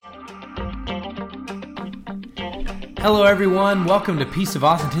Hello, everyone. Welcome to Piece of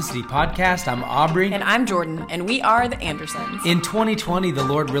Authenticity Podcast. I'm Aubrey. And I'm Jordan, and we are the Andersons. In 2020, the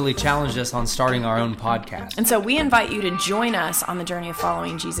Lord really challenged us on starting our own podcast. And so we invite you to join us on the journey of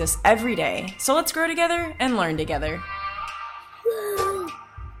following Jesus every day. So let's grow together and learn together.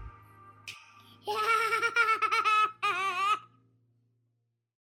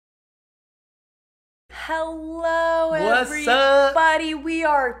 Hello, everybody. We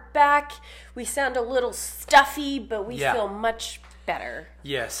are back. We sound a little stuffy, but we feel much better.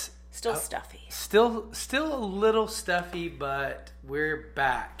 Yes. Still stuffy. Still a little stuffy, but we're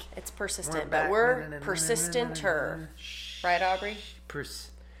back. It's persistent, but we're persistenter. Right, Aubrey?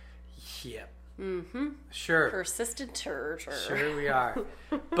 Yep. Mm-hmm. Sure. Persistenter. Sure we are.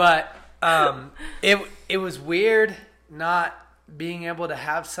 But it was weird not being able to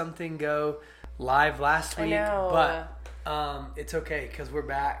have something go live last week. I know. But it's okay because we're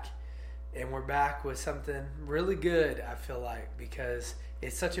back. And we're back with something really good, I feel like, because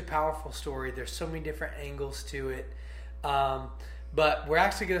it's such a powerful story. There's so many different angles to it. But we're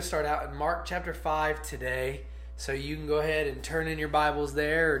actually going to start out in Mark chapter 5 today. So you can go ahead and turn in your Bibles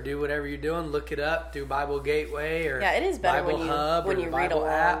there or do whatever you're doing. Look it up through Bible Gateway or it is better Bible Hub when or you the read Bible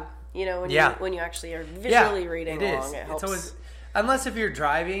along. app. You know, when you actually are visually reading along, it helps. It's always, unless if you're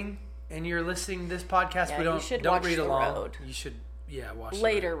driving and you're listening to this podcast, don't read along. Road. You should watch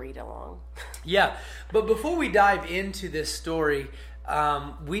later. Read along. Yeah, but before we dive into this story,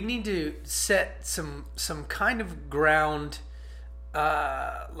 we need to set some kind of ground.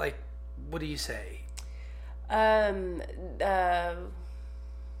 Like, what do you say? Yeah,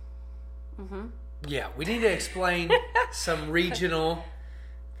 we need to explain some regional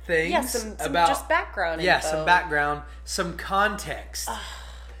things. Yeah, some about just background. Yeah, info. some background, some context.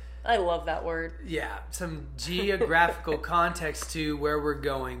 I love that word. Yeah, some geographical context to where we're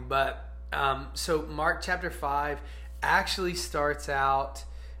going. But so Mark chapter 5 actually starts out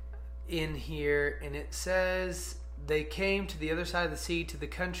in here, and it says they came to the other side of the sea to the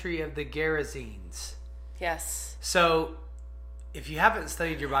country of the Gerasenes. Yes. So if you haven't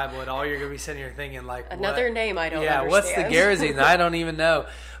studied your Bible at all, you're going to be sitting here thinking like, another name I don't understand. What's the Gerasenes? I don't even know.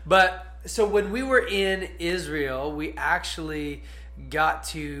 But so when we were in Israel, we actually got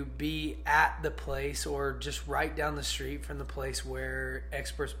to be at the place or just right down the street from the place where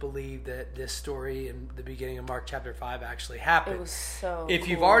experts believe that this story in the beginning of Mark chapter 5 actually happened. It was so If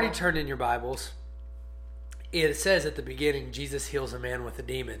you've already turned in your Bibles, it says at the beginning, Jesus heals a man with a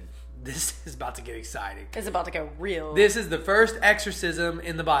demon. This is about to get exciting. It's about to get real. This is the first exorcism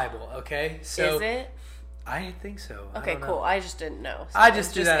in the Bible, okay? So is it? I think so. Okay, cool. I just didn't know. So I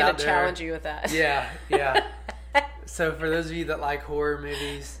just threw that out there. I'm just going to challenge you with that. Yeah. So for those of you that like horror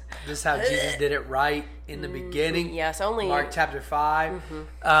movies, this is how Jesus did it right in the beginning. Yes, only Mark chapter 5.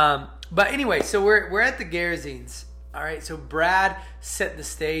 But anyway, so we're at the Gerasenes. All right, so Brad set the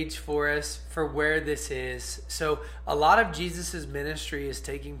stage for us for where this is. So a lot of Jesus's ministry is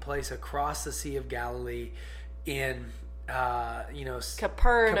taking place across the Sea of Galilee in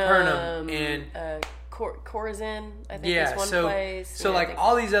Capernaum and Chorazin, I think is one place. So like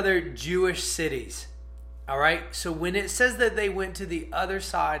all these other Jewish cities. All right, so when it says that they went to the other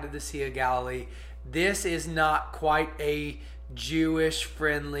side of the Sea of Galilee, this is not quite a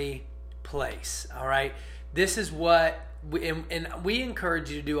Jewish-friendly place. All right, this is what, and we encourage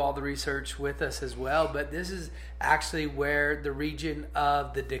you to do all the research with us as well, but this is actually where the region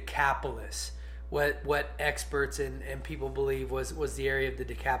of the Decapolis, what experts and people believe was the area of the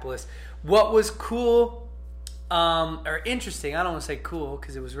Decapolis. What was cool or interesting, I don't want to say cool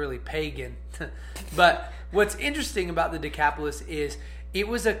because it was really pagan, but what's interesting about the Decapolis is it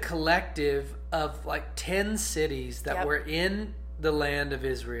was a collective of like 10 cities that were in the land of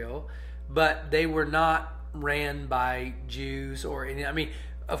Israel, but they were not ran by Jews or any. I mean,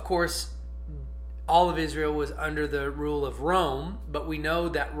 of course, all of Israel was under the rule of Rome, but we know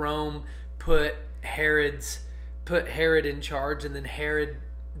that Rome put Herod in charge, and then Herod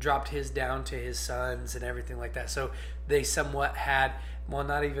dropped his down to his sons and everything like that. So they somewhat had, well,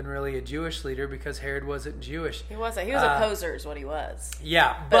 not even really a Jewish leader because Herod wasn't Jewish. He wasn't. He was a poser is what he was.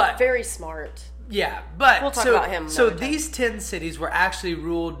 Yeah, but very smart. Yeah, but we'll talk about him. So these 10 cities were actually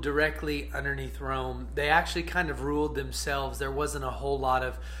ruled directly underneath Rome. They actually kind of ruled themselves. There wasn't a whole lot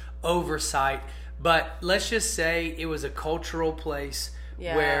of oversight. But let's just say it was a cultural place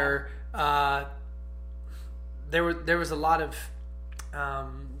where there was a lot of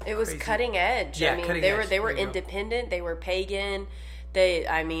it was cutting edge. Yeah, I mean, they were independent. They were pagan.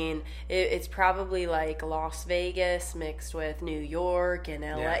 It's probably like Las Vegas mixed with New York and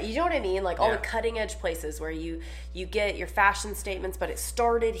LA. Yeah. You know what I mean? Like all the cutting edge places where you get your fashion statements, but it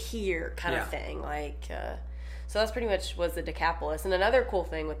started here kind of thing. Like, So that's pretty much was the Decapolis. And another cool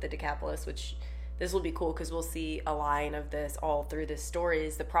thing with the Decapolis, which this will be cool because we'll see a line of this all through this story,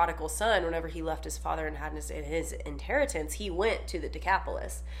 is the prodigal son, whenever he left his father and had his inheritance, he went to the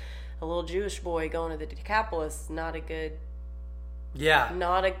Decapolis. A little Jewish boy going to the Decapolis, not a good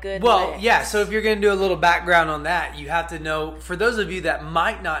Well, mix. yeah, so if you're going to do a little background on that, you have to know, for those of you that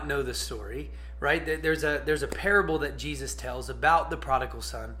might not know the story, right, there's a parable that Jesus tells about the prodigal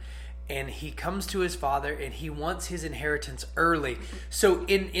son, and he comes to his father and he wants his inheritance early. So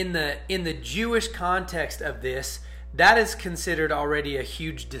in the Jewish context of this, that is considered already a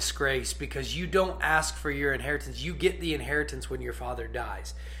huge disgrace, because you don't ask for your inheritance. You get the inheritance when your father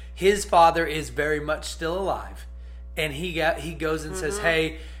dies. His father is very much still alive. And he goes and says,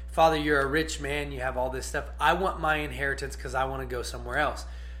 hey, Father, you're a rich man. You have all this stuff. I want my inheritance because I want to go somewhere else.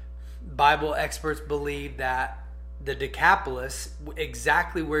 Bible experts believe that the Decapolis,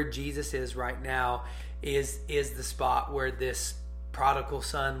 exactly where Jesus is right now, is the spot where this prodigal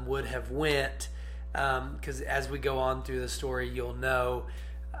son would have went. Because as we go on through the story, you'll know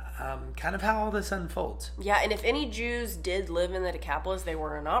kind of how all this unfolds. Yeah, and if any Jews did live in the Decapolis, they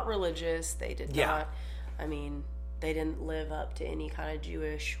were not religious. They did not, they didn't live up to any kind of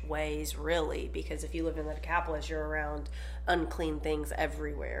Jewish ways, really, because if you live in the Decapolis, you're around unclean things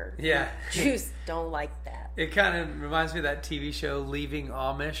everywhere. Yeah. Jews don't like that. It kind of reminds me of that TV show, Leaving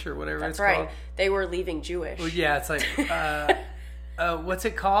Amish, or whatever That's it's right. called. They were leaving Jewish. Well, yeah, it's like, what's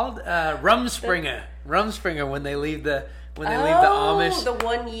it called? Rumspringa. Rumspringa, when they leave the Amish. The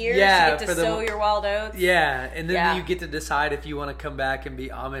 1 year yeah, to get to sow your wild oats. Yeah, and then you get to decide if you want to come back and be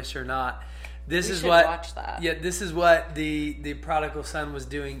Amish or not. This is what the prodigal son was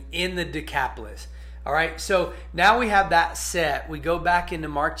doing in the Decapolis. All right, so now we have that set. We go back into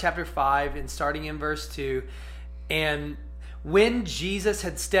Mark chapter 5 and starting in verse 2. And when Jesus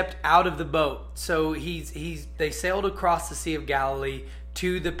had stepped out of the boat, so they sailed across the Sea of Galilee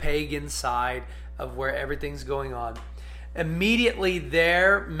to the pagan side of where everything's going on. Immediately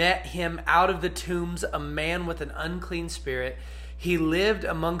there met him out of the tombs a man with an unclean spirit. He lived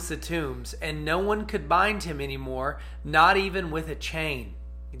amongst the tombs, and no one could bind him anymore, not even with a chain.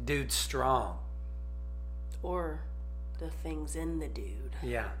 Dude's strong. Or the things in the dude.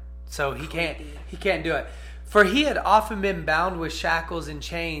 Yeah. So he can't do it. For he had often been bound with shackles and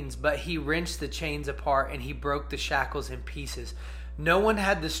chains, but he wrenched the chains apart and he broke the shackles in pieces. No one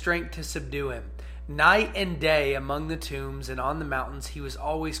had the strength to subdue him. Night and day among the tombs and on the mountains, he was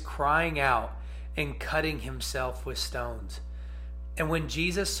always crying out and cutting himself with stones. And when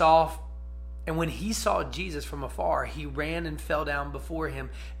he saw Jesus from afar, he ran and fell down before him,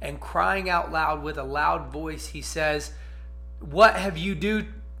 and crying out loud with a loud voice, he says, What have you to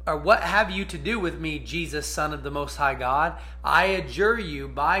do with me, Jesus, Son of the Most High God? I adjure you,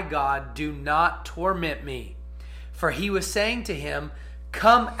 by God, do not torment me. For he was saying to him,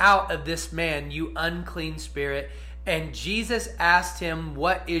 Come out of this man, you unclean spirit. And Jesus asked him,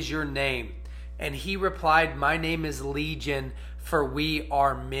 What is your name? And he replied, My name is Legion, for we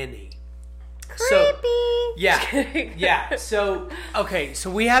are many. Creepy. So, yeah. So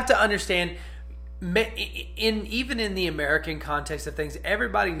we have to understand, even in the American context of things,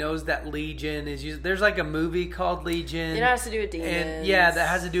 everybody knows that Legion is used. There's like a movie called Legion. It has to do with demons. And that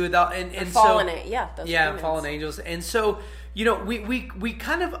has to do with that. And fallen, fallen angels. And so, we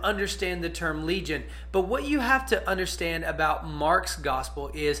kind of understand the term Legion, but what you have to understand about Mark's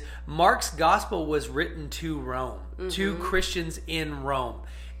gospel is Mark's gospel was written to Rome, to Christians in Rome.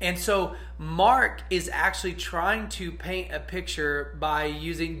 And so Mark is actually trying to paint a picture by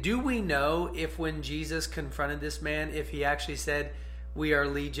using, do we know if when Jesus confronted this man, if he actually said, we are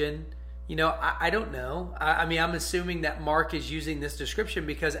Legion? I don't know. I mean, I'm assuming that Mark is using this description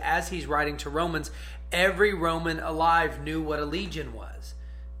because as he's writing to Romans, every Roman alive knew what a legion was,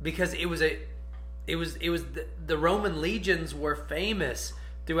 because the Roman legions were famous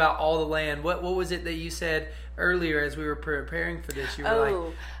throughout all the land. What was it that you said earlier as we were preparing for this? You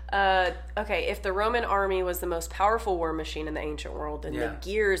were okay. If the Roman army was the most powerful war machine in the ancient world, then the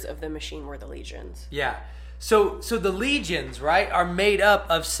gears of the machine were the legions. Yeah. So the legions, right, are made up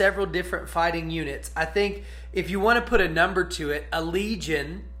of several different fighting units. I think if you want to put a number to it, a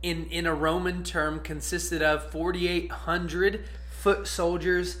legion in a Roman term consisted of 4,800 foot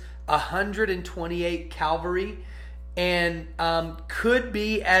soldiers, 128 cavalry, and could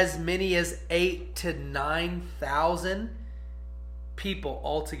be as many as 8,000 to 9,000 people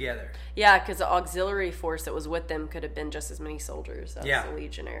altogether. Yeah, because the auxiliary force that was with them could have been just as many soldiers as the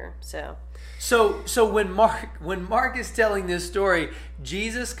legionnaire. So when Mark is telling this story,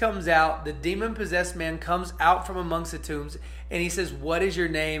 Jesus comes out, the demon-possessed man comes out from amongst the tombs, and he says, "What is your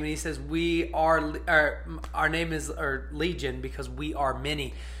name?" And he says, our name is Legion, because we are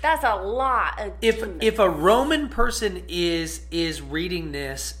many. That's a lot of demons. If a Roman person is reading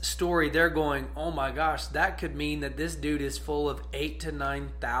this story, they're going, "Oh my gosh, that could mean that this dude is full of 8,000 to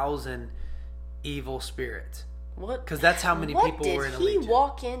 9,000 evil spirits." What? Because that's how many people were in the What did he Legion.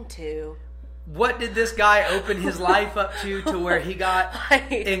 walk into? What did this guy open his life up to where he got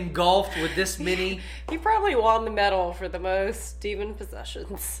engulfed with this many? He probably won the medal for the most demon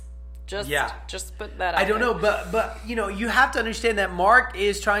possessions. Just put that out I don't there. know, but you have to understand that Mark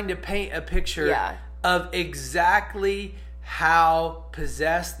is trying to paint a picture of exactly how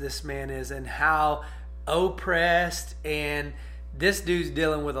possessed this man is and how oppressed, and this dude's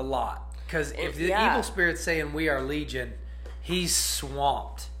dealing with a lot. Because if the evil spirit's saying we are Legion, he's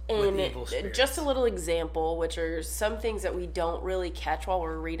swamped. And just a little example, which are some things that we don't really catch while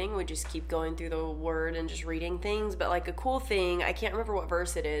we're reading. We just keep going through the word and just reading things. But like a cool thing, I can't remember what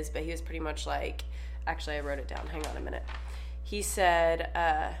verse it is, but he was pretty much like, actually I wrote it down. Hang on a minute. He said,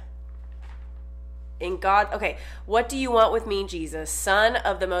 what do you want with me, Jesus, Son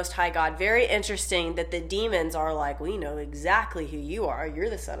of the Most High God? Very interesting that the demons are like, we know exactly who you are. You're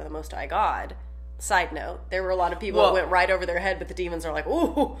the Son of the Most High God. Side note, there were a lot of people that went right over their head, but the demons are like,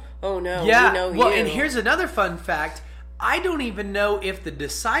 oh no, we know you. And here's another fun fact. I don't even know if the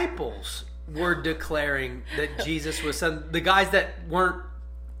disciples were declaring that Jesus was son. The guys that weren't,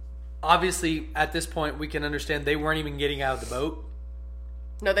 obviously, at this point, we can understand they weren't even getting out of the boat.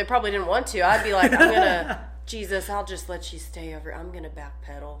 No, they probably didn't want to. I'd be like, Jesus, I'll just let you stay over. I'm going to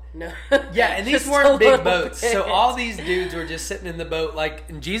backpedal. No. Yeah, and these weren't big boats. So all these dudes were just sitting in the boat.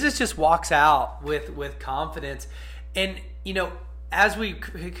 And Jesus just walks out with confidence. And, as we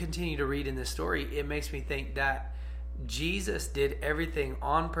continue to read in this story, it makes me think that Jesus did everything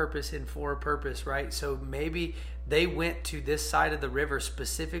on purpose and for a purpose, right? So maybe they went to this side of the river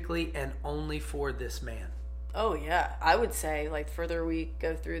specifically and only for this man. Oh, yeah. I would say, further we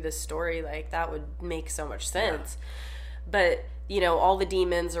go through this story, that would make so much sense. Yeah. But, all the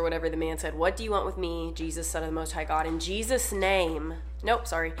demons or whatever, the man said, what do you want with me, Jesus, Son of the Most High God? In Jesus' name,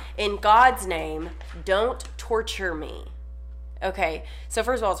 in God's name, don't torture me. Okay, so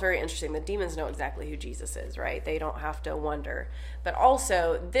first of all, it's very interesting. The demons know exactly who Jesus is, right? They don't have to wonder. But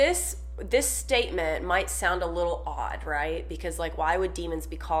also, this statement might sound a little odd, right? Because, why would demons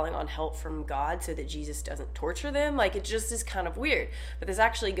be calling on help from God so that Jesus doesn't torture them? It just is kind of weird. But this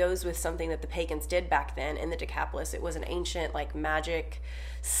actually goes with something that the pagans did back then in the Decapolis. It was an ancient, magic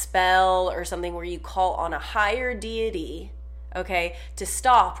spell or something where you call on a higher deity, okay, to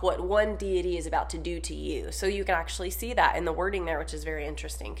stop what one deity is about to do to you. So you can actually see that in the wording there, which is very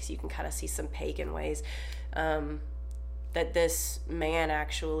interesting because you can kind of see some pagan ways that this man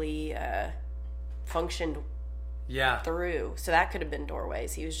actually functioned through. So that could have been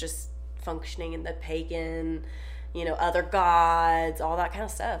doorways. He was just functioning in the pagan, other gods, all that kind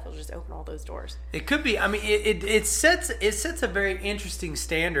of stuff. It'll just open all those doors. It could be. I mean, it sets a very interesting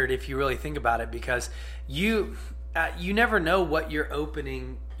standard if you really think about it, because you never know what you're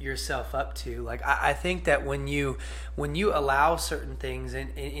opening yourself up to. I think that when you allow certain things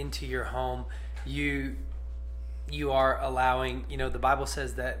into your home, you are allowing, the Bible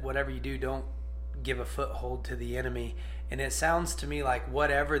says that whatever you do, don't give a foothold to the enemy. And it sounds to me like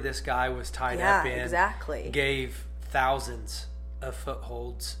whatever this guy was tied up in gave thousands of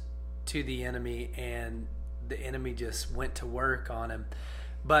footholds to the enemy, and the enemy just went to work on him.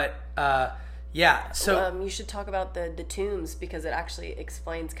 But so you should talk about the tombs, because it actually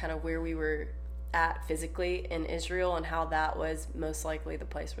explains kind of where we were at physically in Israel and how that was most likely the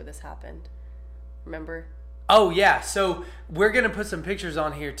place where this happened. Remember? Oh yeah, so we're gonna put some pictures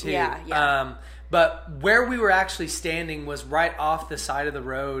on here too. Yeah. But where we were actually standing was right off the side of the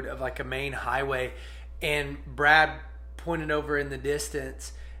road of a main highway, and Brad pointed over in the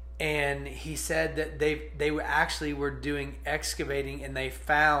distance, and he said that they were doing excavating, and they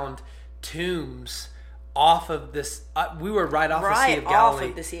found tombs off of this. We were right off the Sea of Galilee. Right off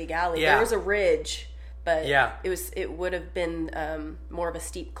of the Sea of Galilee. Yeah. There was a ridge, but yeah, it would have been more of a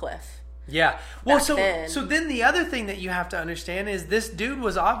steep cliff. Yeah. Well, so then the other thing that you have to understand is this dude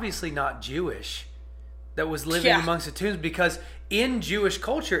was obviously not Jewish that was living amongst the tombs, because in Jewish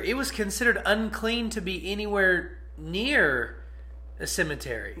culture, it was considered unclean to be anywhere near a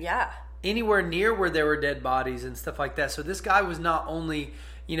cemetery. Yeah. Anywhere near where there were dead bodies and stuff like that. So this guy was not only,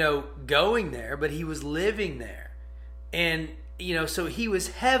 going there, but he was living there. And, so he was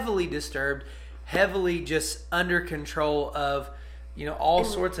heavily disturbed, heavily just under control of all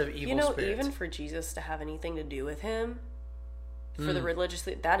sorts of evil spirits. Even for Jesus to have anything to do with him, for the religious,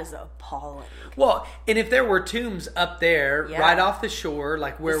 that is appalling. Well, and if there were tombs up there, right off the shore,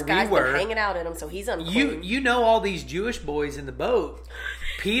 like where this guy's we were, been hanging out in them, so he's unclean. you know all these Jewish boys in the boat,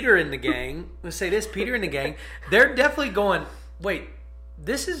 Peter and the gang. Let's say this: Peter and the gang. They're definitely going. Wait,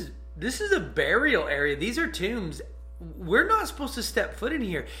 this is a burial area. These are tombs. We're not supposed to step foot in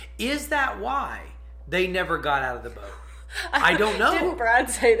here. Is that why they never got out of the boat? I don't know. Didn't Brad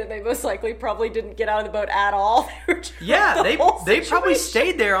say that they most likely probably didn't get out of the boat at all? They were they probably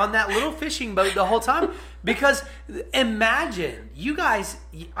stayed there on that little fishing boat the whole time. Because imagine, you guys,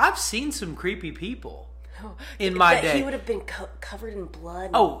 I've seen some creepy people in my day. He would have been covered in blood.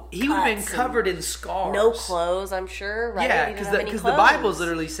 Oh, he would have been covered in scars. No clothes, I'm sure. Right? Yeah, because the Bible's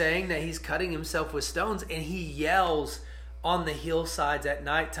literally saying that he's cutting himself with stones, and he yells on the hillsides at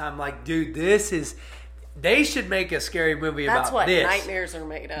nighttime, like, dude, this is... They should make a scary movie about this. That's what nightmares are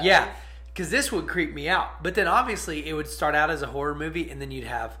made of. Yeah, because this would creep me out. But then obviously it would start out as a horror movie, and then you'd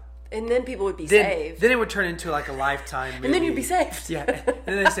have... And then people would be saved. Then it would turn into like a Lifetime movie. And then you'd be saved. Yeah. And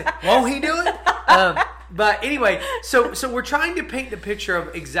then they say, won't he do it? But anyway, so we're trying to paint the picture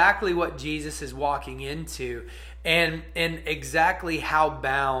of exactly what Jesus is walking into and exactly how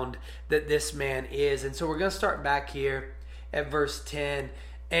bound that this man is. And so we're going to start back here at verse 10.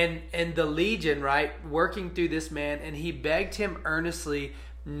 And the legion, right, working through this man, and he begged him earnestly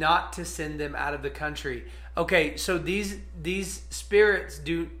not to send them out of the country. Okay, so these spirits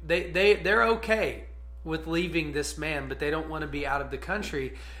they're okay with leaving this man, but they don't want to be out of the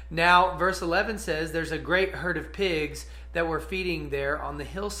country. Now, verse 11 says there's a great herd of pigs that were feeding there on the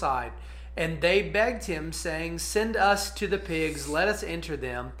hillside. And they begged him, saying, send us to the pigs, let us enter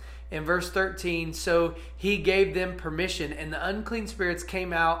them. In verse 13, so he gave them permission, and the unclean spirits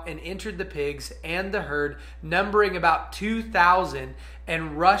came out and entered the pigs and the herd, numbering about 2,000,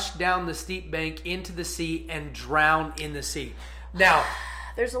 and rushed down the steep bank into the sea and drowned in the sea. Now,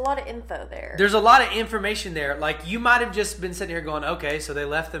 there's a lot of info there. There's a lot of information there. Like, you might have just been sitting here going, okay, so they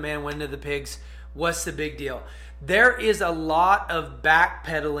left the man, went into the pigs. What's the big deal? There is a lot of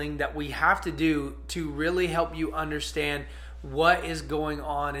backpedaling that we have to do to really help you understand what is going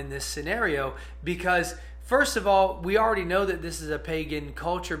on in this scenario, because first of all, we already know that this is a pagan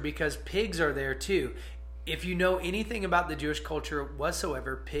culture because pigs are there too. If you know anything about the Jewish culture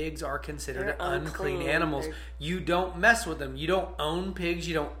whatsoever, pigs are considered unclean animals. You don't mess with them. You don't own pigs.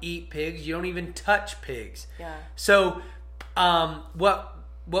 You don't eat pigs. You don't even touch pigs. Yeah. So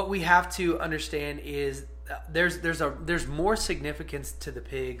what we have to understand is there's more significance to the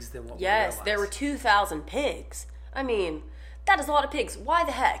pigs than what we realize. Yes, there were 2,000 pigs. I mean, that is a lot of pigs. Why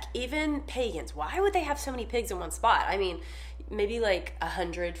the heck? Even pagans, why would they have so many pigs in one spot? I mean, maybe like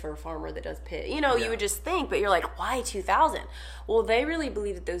 100 for a farmer that does pig. You would just think, but you're like, why 2,000? Well, they really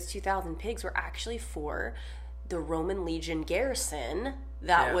believe that those 2,000 pigs were actually for the Roman legion garrison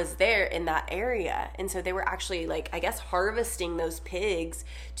that was there in that area. And so they were actually, like, I guess, harvesting those pigs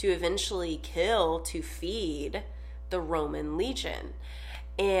to eventually kill to feed the Roman legion.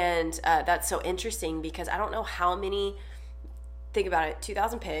 And that's so interesting because I don't know how many... Think about it,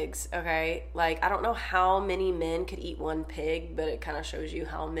 2,000 pigs, okay? Like, I don't know how many men could eat one pig, but it kind of shows you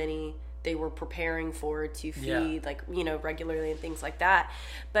how many they were preparing for to feed, like, regularly and things like that.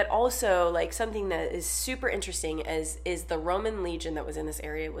 But also, like, something that is super interesting is the Roman legion that was in this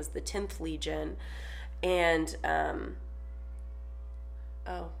area was the 10th Legion. And, our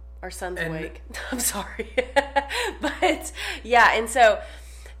son's awake. I'm sorry. But, yeah, and so...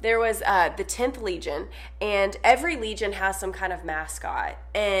 There was the 10th Legion, and every legion has some kind of mascot,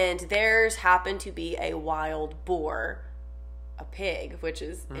 and theirs happened to be a wild boar, a pig, which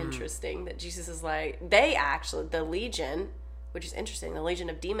is interesting that Jesus is like, the legion, which is interesting, the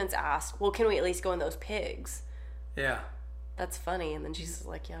legion of demons asked, well, can we at least go in those pigs? Yeah. That's funny. And then Jesus is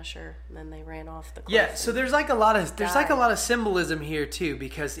like, yeah, sure. And then they ran off the cliff. Yeah, so there's like a lot of symbolism here too,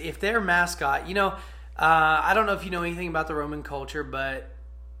 because if their mascot, I don't know if you know anything about the Roman culture, but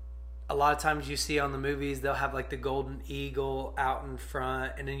a lot of times you see on the movies, they'll have like the golden eagle out in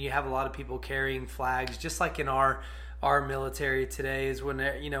front, and then you have a lot of people carrying flags, just like in our military today is when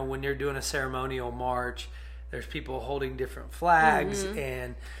they're doing a ceremonial march, there's people holding different flags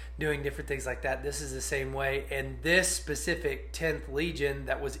and doing different things like that. This is the same way. And this specific 10th Legion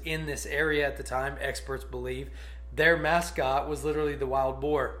that was in this area at the time, experts believe, their mascot was literally the wild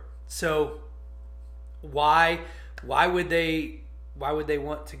boar. So why would they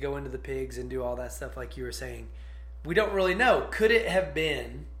want to go into the pigs and do all that stuff like you were saying? We don't really know. Could it have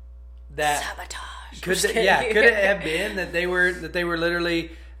been that sabotage? Could it have been that they were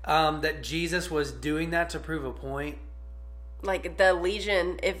literally that Jesus was doing that to prove a point? Like the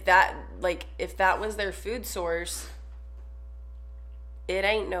legion, if that was their food source, it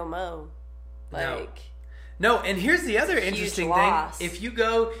ain't no mo. No. No, and here's the other interesting thing. If you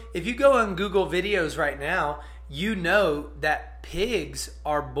go on Google videos right now, you know that pigs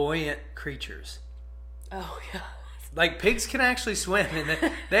are buoyant creatures. Oh, yeah. Like, pigs can actually swim,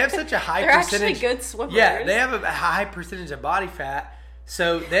 and they have such a high They're percentage. They're actually good swimmers. Yeah, they have a high percentage of body fat,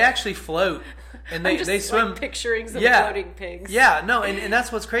 so they actually float, and they swim. Like picturing some floating pigs. Yeah, no, and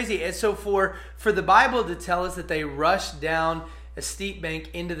that's what's crazy. And so for the Bible to tell us that they rush down a steep bank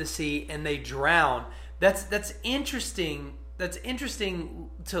into the sea and they drown, that's interesting. That's interesting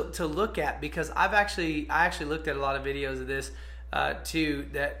to look at, because I actually looked at a lot of videos of this too.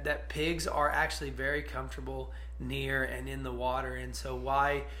 That pigs are actually very comfortable near and in the water. And so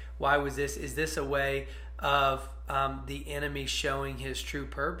why was this? Is this a way of the enemy showing his true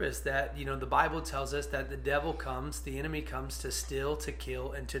purpose? That, you know, the Bible tells us that the enemy comes to steal, to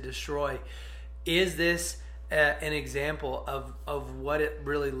kill, and to destroy. Is this an example of what it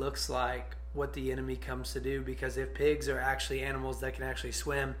really looks like, what the enemy comes to do? Because if pigs are actually animals that can actually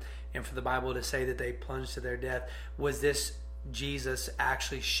swim, and for the Bible to say that they plunged to their death, was this Jesus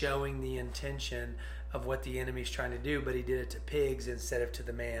actually showing the intention of what the enemy's trying to do, but he did it to pigs instead of to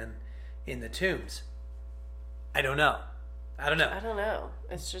the man in the tombs? I don't know.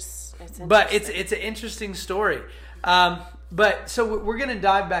 It's interesting. But it's an interesting story. But so we're going to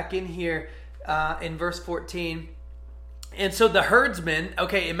dive back in here in verse 14. And so the herdsmen,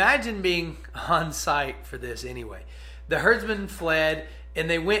 okay, imagine being on site for this anyway. The herdsmen fled, and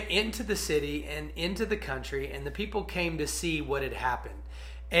they went into the city and into the country, and the people came to see what had happened.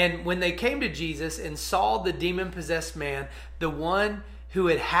 And when they came to Jesus and saw the demon-possessed man, the one who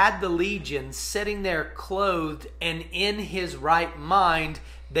had the legion, sitting there clothed and in his right mind,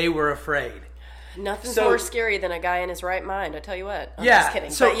 they were afraid. Nothing's more scary than a guy in his right mind, I tell you what. I'm yeah, just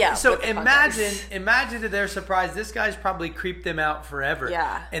kidding. So imagine to their surprise, this guy's probably creeped them out forever.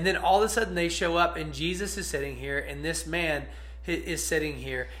 Yeah. And then all of a sudden they show up, and Jesus is sitting here, and this man is sitting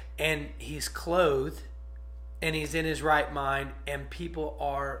here, and he's clothed, and he's in his right mind, and people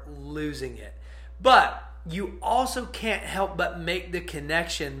are losing it. But you also can't help but make the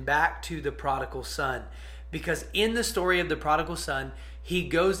connection back to the prodigal son. Because in the story of the prodigal son, he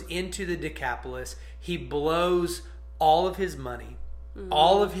goes into the Decapolis, he blows all of his money,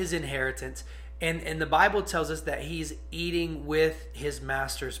 all of his inheritance, and the Bible tells us that he's eating with his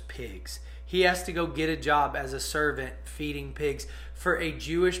master's pigs. He has to go get a job as a servant feeding pigs. For a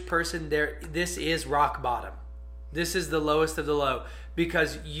Jewish person, this is rock bottom. This is the lowest of the low,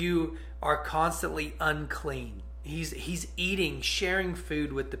 because you are constantly unclean. He's eating, sharing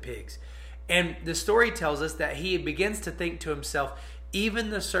food with the pigs. And the story tells us that he begins to think to himself, even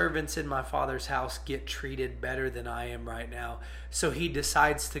the servants in my father's house get treated better than I am right now. So he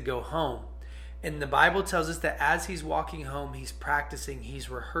decides to go home. And the Bible tells us that as he's walking home, he's practicing, he's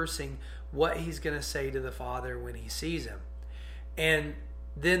rehearsing what he's going to say to the Father when he sees him. And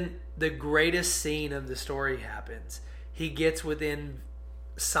then the greatest scene of the story happens. He gets within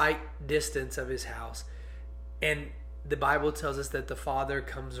sight distance of his house, and the Bible tells us that the Father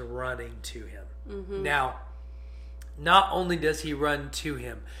comes running to him. Mm-hmm. Now, not only does he run to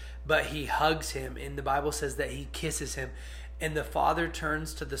him, but he hugs him, and the Bible says that he kisses him. And the Father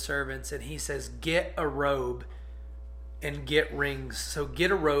turns to the servants and he says, get a robe and get rings. So get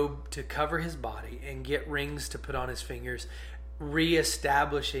a robe to cover his body and get rings to put on his fingers,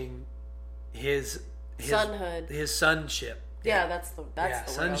 reestablishing his sonhood, his sonship. Yeah, that's the word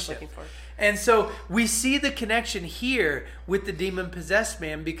I was looking for. And so we see the connection here with the demon-possessed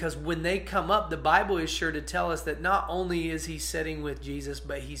man, because when they come up, the Bible is sure to tell us that not only is he sitting with Jesus,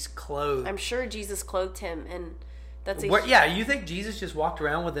 but he's clothed. I'm sure Jesus clothed him, and that's you think Jesus just walked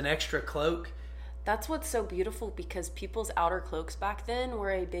around with an extra cloak? That's what's so beautiful, because people's outer cloaks back then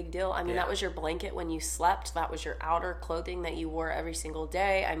were a big deal. I mean, that was your blanket when you slept. That was your outer clothing that you wore every single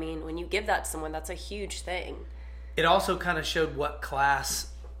day. I mean, when you give that to someone, that's a huge thing. It also kind of showed what class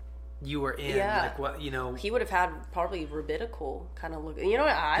you were in. Yeah. Like what, He would have had probably rabbinical kind of look. You know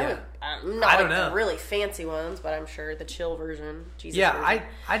what? I don't know. The really fancy ones, but I'm sure the chill version. Jesus version.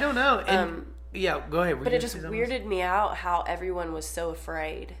 I don't know. And, go ahead. But it just weirded me out how everyone was so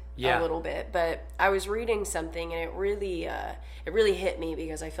afraid a little bit. But I was reading something, and it really hit me,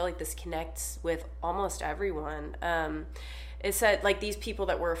 because I feel like this connects with almost everyone. It said, like, these people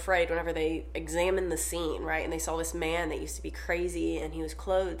that were afraid, whenever they examined the scene, right, and they saw this man that used to be crazy, and he was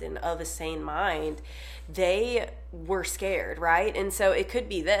clothed and of a sane mind, they were scared, right? And so it could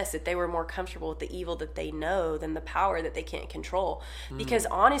be this, that they were more comfortable with the evil that they know than the power that they can't control. Because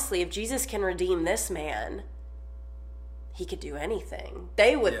honestly, if Jesus can redeem this man, he could do anything.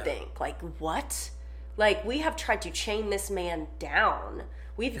 They would think, like, what? Like, we have tried to chain this man down.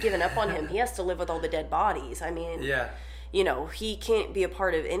 We've given up on him. He has to live with all the dead bodies. I mean, Yeah. you know, he can't be a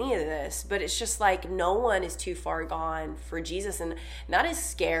part of any of this. But it's just like, no one is too far gone for Jesus. And that is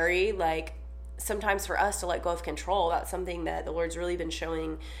scary. Like, sometimes for us to let go of control, that's something that the Lord's really been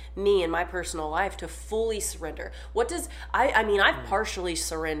showing me in my personal life, to fully surrender. What does, I mean, I've partially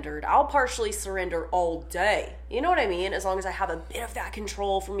surrendered. I'll partially surrender all day. You know what I mean? As long as I have a bit of that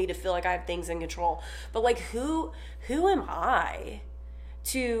control for me to feel like I have things in control. But like, who am I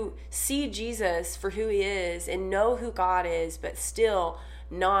to see Jesus for who he is and know who God is, but still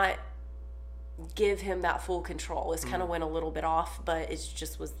not give him that full control? It's kind of went a little bit off, but it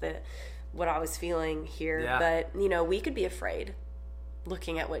just was what I was feeling here. Yeah. But, you know, we could be afraid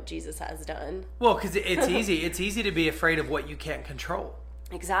looking at what Jesus has done. Well, because it's easy. It's easy to be afraid of what you can't control.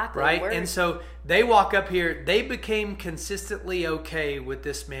 Exactly. Right? And so they walk up here. They became consistently okay with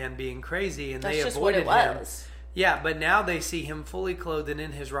this man being crazy, and That's they just avoided what it him. was. Yeah, but now they see him fully clothed and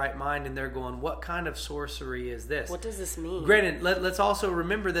in his right mind, and they're going, what kind of sorcery is this? What does this mean? Granted, let's also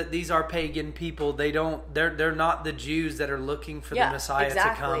remember that these are pagan people. They're not the Jews that are looking for the Messiah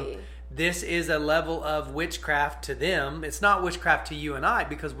to come. This is a level of witchcraft to them. It's not witchcraft to you and I,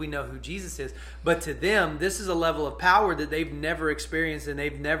 because we know who Jesus is. But to them, this is a level of power that they've never experienced and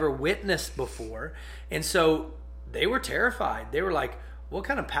they've never witnessed before. And so they were terrified. They were like, what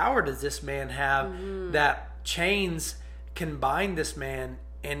kind of power does this man have that chains can bind this man,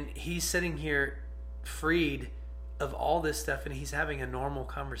 and he's sitting here freed of all this stuff, and he's having a normal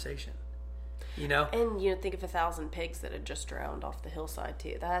conversation? You know? And, you know, think of 1,000 pigs that had just drowned off the hillside,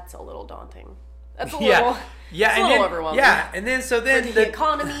 too. That's a little daunting. That's a little, overwhelming. Yeah, and then For the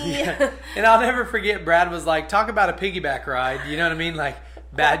economy. Yeah. And I'll never forget, Brad was like, talk about a piggyback ride. You know what I mean? Like,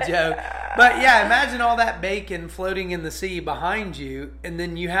 bad joke. But yeah, imagine all that bacon floating in the sea behind you, and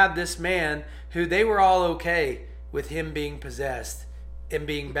then you have this man who they were all okay with him being possessed and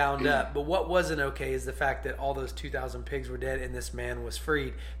being bound up. But what wasn't okay is the fact that all those 2,000 pigs were dead and this man was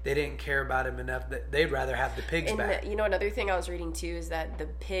freed. They didn't care about him enough that they'd rather have the pigs back. You know, another thing I was reading too is that the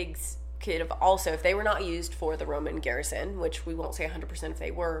pigs could have also, if they were not used for the Roman garrison, which we won't say 100% if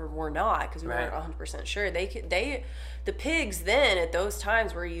they were or were not, because we weren't 100% sure, the pigs then at those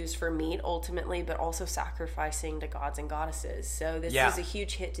times were used for meat ultimately, but also sacrificing to gods and goddesses. So this is a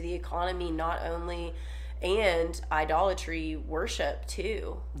huge hit to the economy, not only, and idolatry worship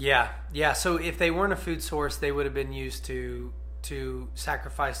too. Yeah. So if they weren't a food source, they would have been used to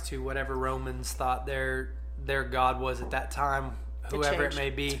sacrifice to whatever Romans thought their god was at that time. Whoever it may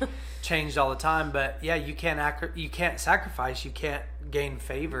be, changed all the time. But yeah, you can't sacrifice. You can't gain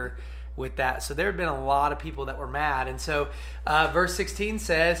favor with that. So there had been a lot of people that were mad. And so verse 16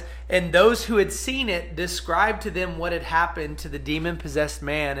 says, and those who had seen it described to them what had happened to the demon-possessed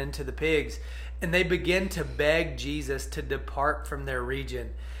man and to the pigs. And they began to beg Jesus to depart from their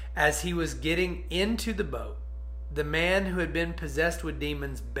region. As he was getting into the boat, the man who had been possessed with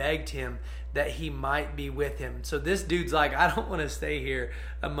demons begged him that he might be with him. So this dude's like, I don't want to stay here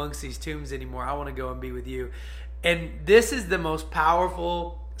amongst these tombs anymore. I want to go and be with you. And this is the most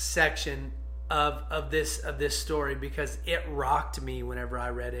powerful section of this story, because it rocked me whenever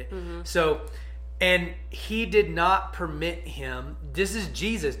I read it. So, and he did not permit him. This is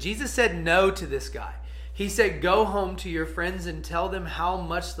Jesus. Jesus said no to this guy. He said, go home to your friends and tell them how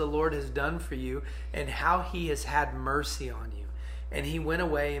much the Lord has done for you and how he has had mercy on you. And he went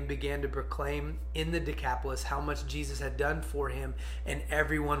away and began to proclaim in the Decapolis how much Jesus had done for him, and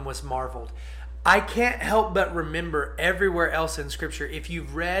everyone was marveled. I can't help but remember everywhere else in Scripture, if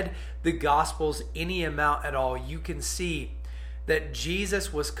you've read the Gospels any amount at all, you can see that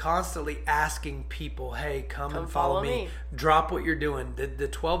Jesus was constantly asking people, hey, come and follow me. Drop what you're doing. The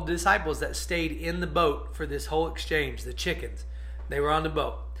 12 disciples that stayed in the boat for this whole exchange, the chickens, they were on the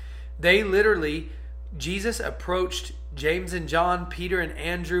boat. They literally, Jesus approached James and John, Peter and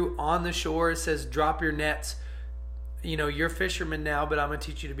Andrew on the shore. It says, drop your nets. You know, you're fishermen now, but I'm going to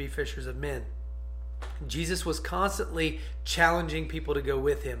teach you to be fishers of men. Jesus was constantly challenging people to go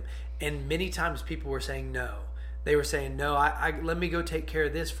with him. And many times people were saying no. They were saying, no, I let me go take care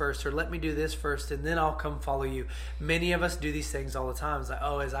of this first, or let me do this first, and then I'll come follow you. Many of us do these things all the time. It's like,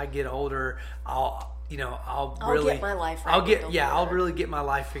 oh, as I get older, I'll really get my life right. I'll really get my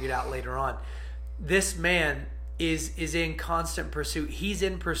life figured out later on. This man is in constant pursuit. He's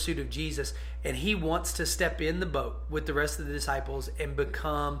in pursuit of Jesus, and he wants to step in the boat with the rest of the disciples and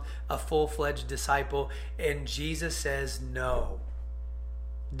become a full-fledged disciple. And Jesus says no.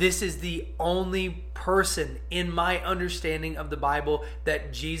 This is the only person in my understanding of the Bible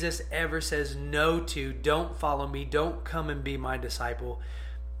that Jesus ever says no to. Don't follow me. Don't come and be my disciple.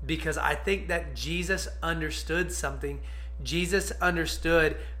 because I think that Jesus understood something. Jesus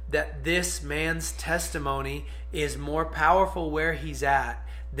understood that this man's testimony is more powerful where he's at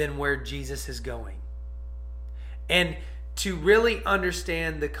than where Jesus is going. And to really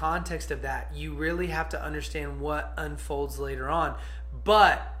understand the context of that, you really have to understand what unfolds later on.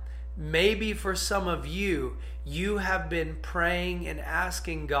 But maybe for some of you, you have been praying and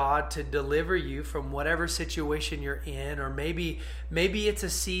asking God to deliver you from whatever situation you're in, or maybe it's a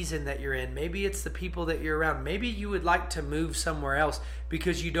season that you're in. Maybe it's the people that you're around. Maybe you would like to move somewhere else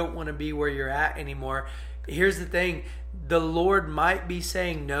because you don't want to be where you're at anymore. Here's the thing. The Lord might be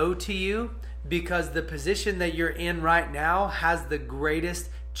saying no to you because the position that you're in right now has the greatest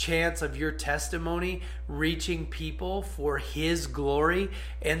chance of your testimony reaching people for His glory.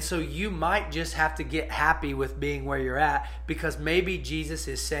 And so you might just have to get happy with being where you're at, because maybe Jesus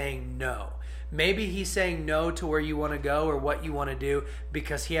is saying no. Maybe He's saying no to where you want to go or what you want to do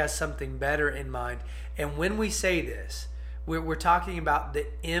because He has something better in mind. And when we say this, we're talking about the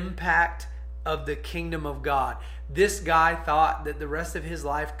impact of the kingdom of God. This guy thought that the rest of his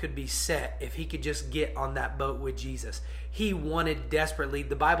life could be set if he could just get on that boat with Jesus. He wanted desperately.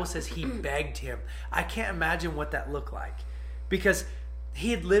 The Bible says he begged him. I can't imagine what that looked like, because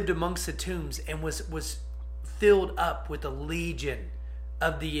he had lived amongst the tombs and was filled up with a legion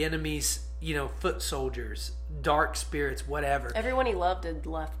of the enemy's, foot soldiers, dark spirits, whatever. Everyone he loved had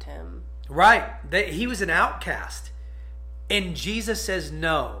left him. Right. He was an outcast. And Jesus says,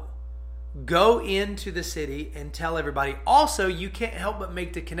 no. Go into the city and tell everybody. Also, you can't help but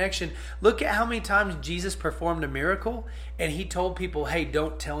make the connection. Look at how many times Jesus performed a miracle and He told people, hey,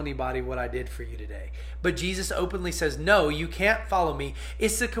 don't tell anybody what I did for you today. But Jesus openly says, no, you can't follow me.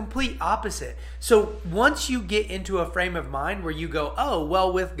 It's the complete opposite. So once you get into a frame of mind where you go, oh,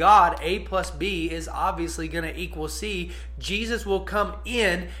 well, with God, A plus B is obviously going to equal C, Jesus will come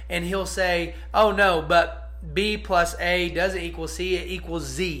in and He'll say, oh, no, but B plus A doesn't equal C, it equals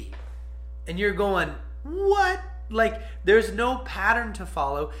Z. And you're going, what? Like, there's no pattern to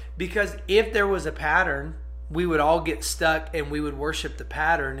follow, because if there was a pattern, we would all get stuck and we would worship the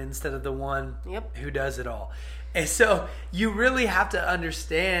pattern instead of the one who does it all. And so you really have to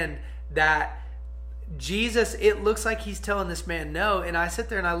understand that Jesus, it looks like He's telling this man no. And I sit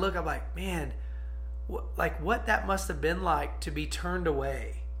there and I look, I'm like, man, what that must have been like to be turned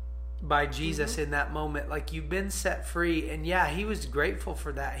away by Jesus in that moment. Like, you've been set free. And yeah, he was grateful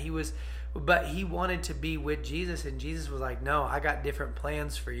for that. But he wanted to be with Jesus, and Jesus was like, no, I got different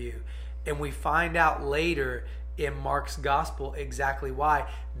plans for you. And we find out later in Mark's gospel exactly why.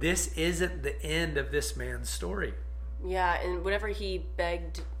 This isn't the end of this man's story. Yeah, and whenever he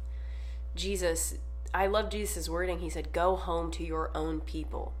begged Jesus, I love Jesus' wording. He said, go home to your own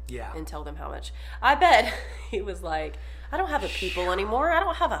people and tell them how much. I bet he was like, I don't have a people anymore. I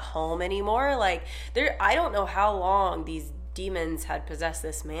don't have a home anymore. Like, I don't know how long these demons had possessed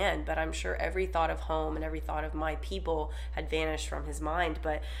this man, but I'm sure every thought of home and every thought of my people had vanished from his mind.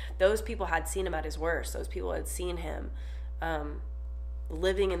 But those people had seen him at his worst. Those people had seen him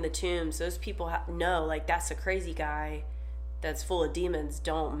living in the tombs. Those people know, like, that's a crazy guy that's full of demons.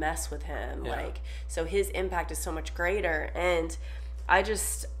 Don't mess with him. So his impact is so much greater. And I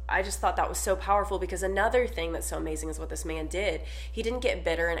just thought that was so powerful, because another thing that's so amazing is what this man did. He didn't get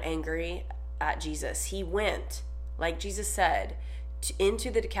bitter and angry at Jesus. He went, like Jesus said,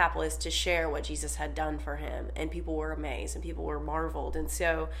 into the Decapolis to share what Jesus had done for him. And people were amazed and people were marveled. And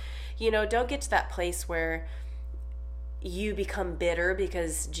so, don't get to that place where you become bitter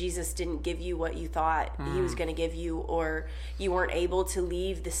because Jesus didn't give you what you thought He was going to give you, or you weren't able to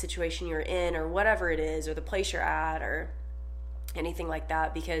leave the situation you're in, or whatever it is, or the place you're at, or anything like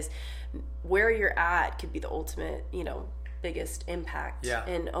that, because where you're at could be the ultimate, biggest impact.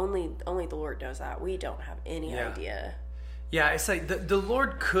 And only the Lord knows that. We don't have any idea. It's like the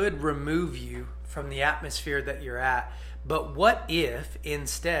Lord could remove you from the atmosphere that you're at, but what if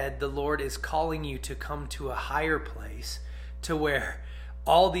instead the Lord is calling you to come to a higher place, to where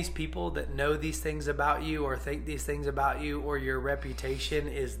all these people that know these things about you or think these things about you, or your reputation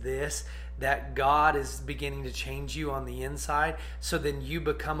is this, that God is beginning to change you on the inside, so then you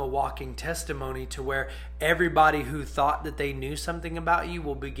become a walking testimony to where everybody who thought that they knew something about you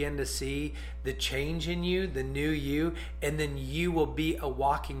will begin to see the change in you, the new you, and then you will be a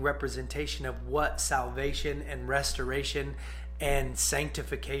walking representation of what salvation and restoration and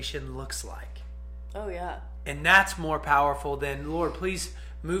sanctification looks like. Oh, yeah. And that's more powerful than, Lord, please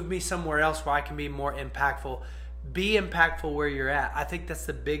move me somewhere else where I can be more impactful. Be impactful where you're at. I think that's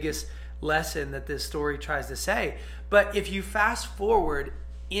the biggest lesson that this story tries to say. But if you fast forward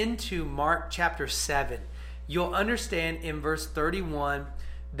into Mark chapter 7, you'll understand in verse 31,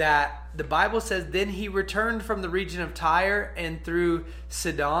 that the Bible says, then he returned from the region of Tyre and through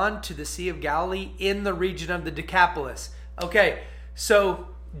Sidon to the Sea of Galilee in the region of the Decapolis. Okay, so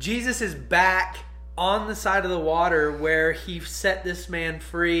Jesus is back on the side of the water where he set this man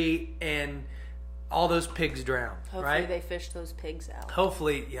free and all those pigs drown. Hopefully right? they fish those pigs out.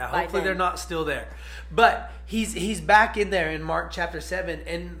 Hopefully By they're then. not still there. But he's back in there in Mark chapter 7,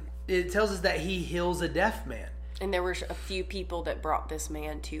 and it tells us that he heals a deaf man. And there were a few people that brought this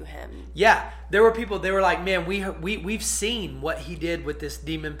man to him. Yeah, there were people, they were like, man, we've seen what he did with this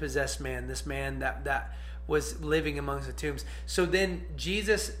demon-possessed man, this man that was living amongst the tombs. So then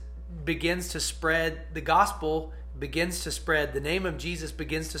Jesus begins to spread the gospel, begins to spread, the name of Jesus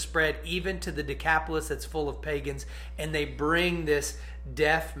begins to spread even to the Decapolis that's full of pagans, and they bring this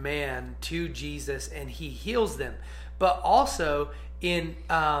deaf man to Jesus and he heals them. But also in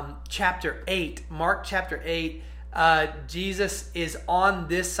chapter 8, Mark chapter 8, Jesus is on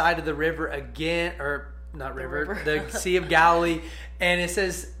this side of the river again, or not river, the Sea of Galilee, and it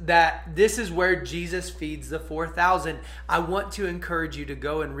says that this is where Jesus feeds the 4,000. I want to encourage you to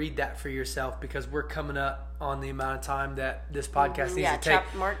go and read that for yourself, because we're coming up on the amount of time that this podcast needs to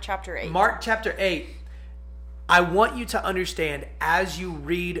take. Mark chapter 8. Mark chapter 8. I want you to understand as you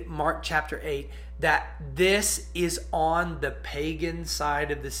read Mark chapter 8 that this is on the pagan side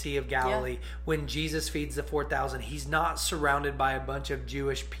of the Sea of Galilee. When Jesus feeds the 4,000. He's not surrounded by a bunch of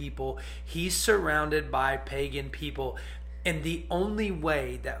Jewish people. He's surrounded by pagan people. And the only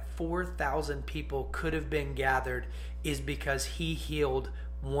way that 4,000 people could have been gathered is because he healed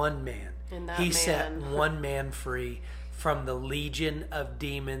one man. He set one man free from the legion of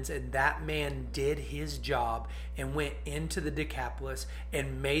demons, and that man did his job and went into the Decapolis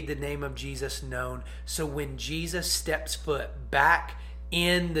and made the name of Jesus known. So when Jesus steps foot back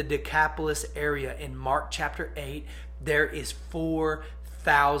in the Decapolis area in Mark chapter 8, there is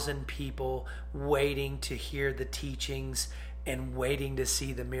 4,000 people waiting to hear the teachings and waiting to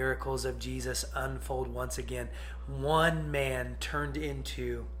see the miracles of Jesus unfold once again. One man turned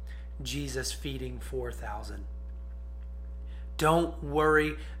into Jesus feeding 4,000. Don't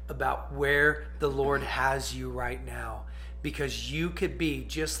worry about where the Lord has you right now, because you could be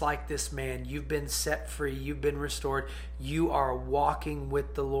just like this man. You've been set free. You've been restored. You are walking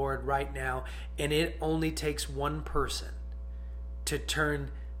with the Lord right now, and it only takes one person to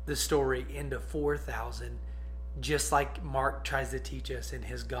turn the story into 4,000, just like Mark tries to teach us in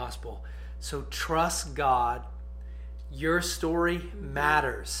his gospel. So trust God. Your story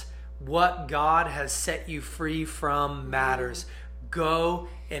matters. What God has set you free from matters. Go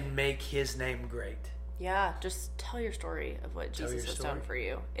and make his name great. Yeah, just tell your story of what Jesus has done for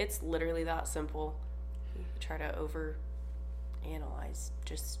you. It's literally that simple. You try to overanalyze,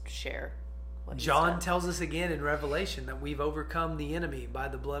 just share what he's John done. tells us again in Revelation that we've overcome the enemy by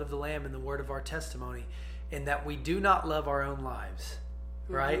the blood of the Lamb and the word of our testimony, and that we do not love our own lives,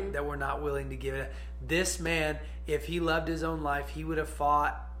 right? That we're not willing to give it. This man, if he loved his own life, he would have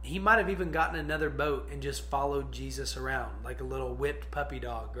fought. He might have even gotten another boat and just followed Jesus around like a little whipped puppy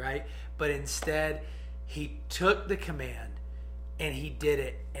dog, right? But instead, he took the command and he did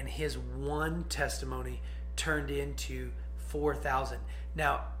it. And his one testimony turned into 4,000.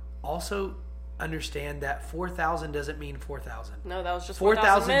 Now, also understand that 4,000 doesn't mean 4,000. No, that was just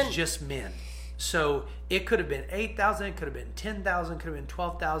 4,000 men. is just men. So it could have been 8,000, it could have been 10,000, could have been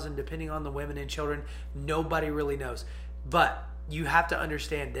 12,000, depending on the women and children. Nobody really knows. But you have to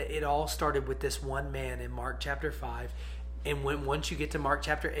understand that it all started with this one man in Mark chapter 5. And once you get to Mark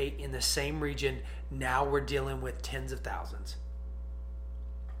chapter 8 in the same region, now we're dealing with tens of thousands.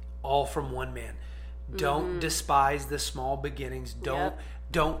 All from one man. Don't despise the small beginnings.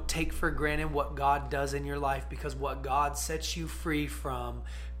 Don't take for granted what God does in your life, because what God sets you free from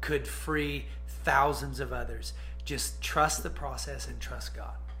could free thousands of others. Just trust the process and trust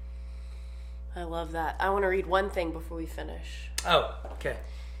God. I love that. I want to read one thing before we finish. Oh, okay.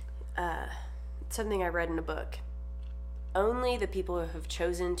 Something I read in a book. Only the people who have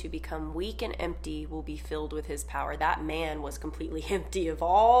chosen to become weak and empty will be filled with his power. That man was completely empty of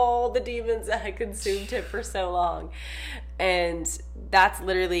all the demons that had consumed him for so long. And that's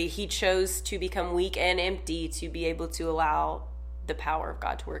literally, he chose to become weak and empty to be able to allow the power of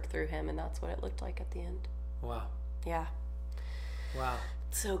God to work through him. And that's what it looked like at the end. Wow. Yeah. Wow.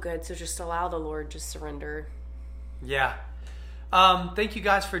 So good. So just allow the Lord, just surrender. Yeah. Thank you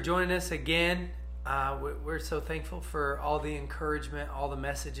guys for joining us again. We're so thankful for all the encouragement, all the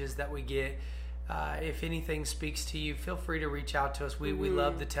messages that we get. If anything speaks to you, feel free to reach out to us. We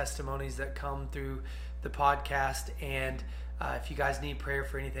love the testimonies that come through the podcast. And if you guys need prayer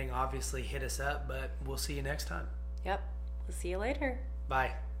for anything, obviously hit us up. But we'll see you next time. Yep. We'll see you later.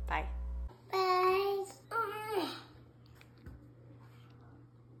 Bye. Bye.